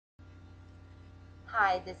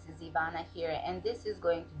Hi, this is Ivana here, and this is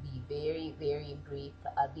going to be very brief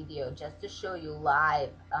video just to show you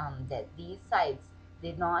live that these sites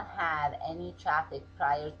did not have any traffic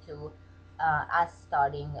prior to us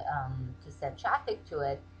starting to send traffic to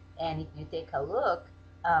it. And if you take a look,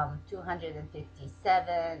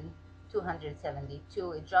 257,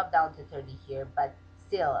 272, it dropped down to 30 here, but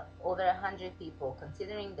still over 100 people,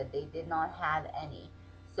 considering that they did not have any.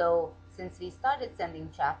 So since we started sending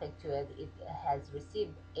traffic to it, it has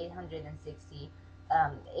received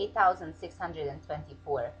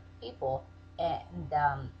 8,624 people, and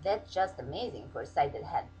that's just amazing for a site that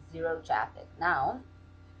had zero traffic. Now,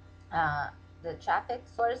 uh, the traffic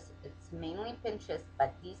source, it's mainly Pinterest,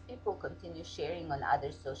 but these people continue sharing on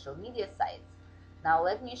other social media sites. Now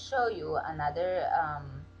let me show you another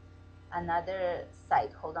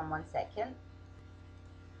site. Hold on one second.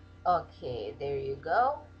 Okay, there you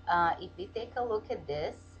go. If we take a look at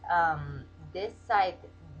this, this site,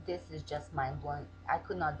 this is just mind-blowing. I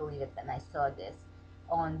could not believe it when I saw this.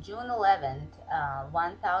 On June 11th,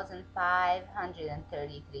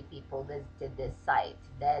 1,533 people visited this site.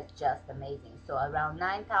 That's just amazing. So around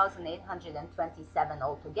 9,827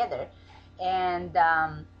 altogether. And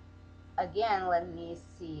again, let me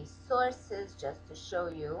see sources just to show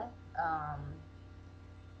you.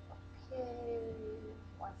 Okay,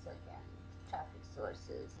 one second. Traffic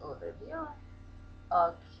sources overview.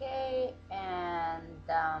 Okay, and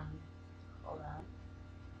hold on.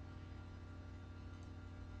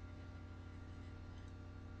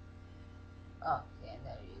 Okay,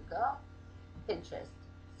 there you go. Pinterest,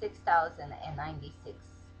 6,096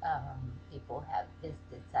 people have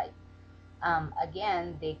visited site.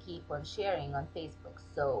 Again, they keep on sharing on Facebook,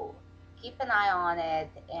 so keep an eye on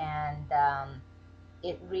it. And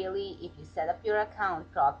it really, if you set up your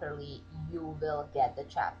account properly, you will get the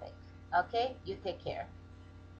traffic. Okay, you take care.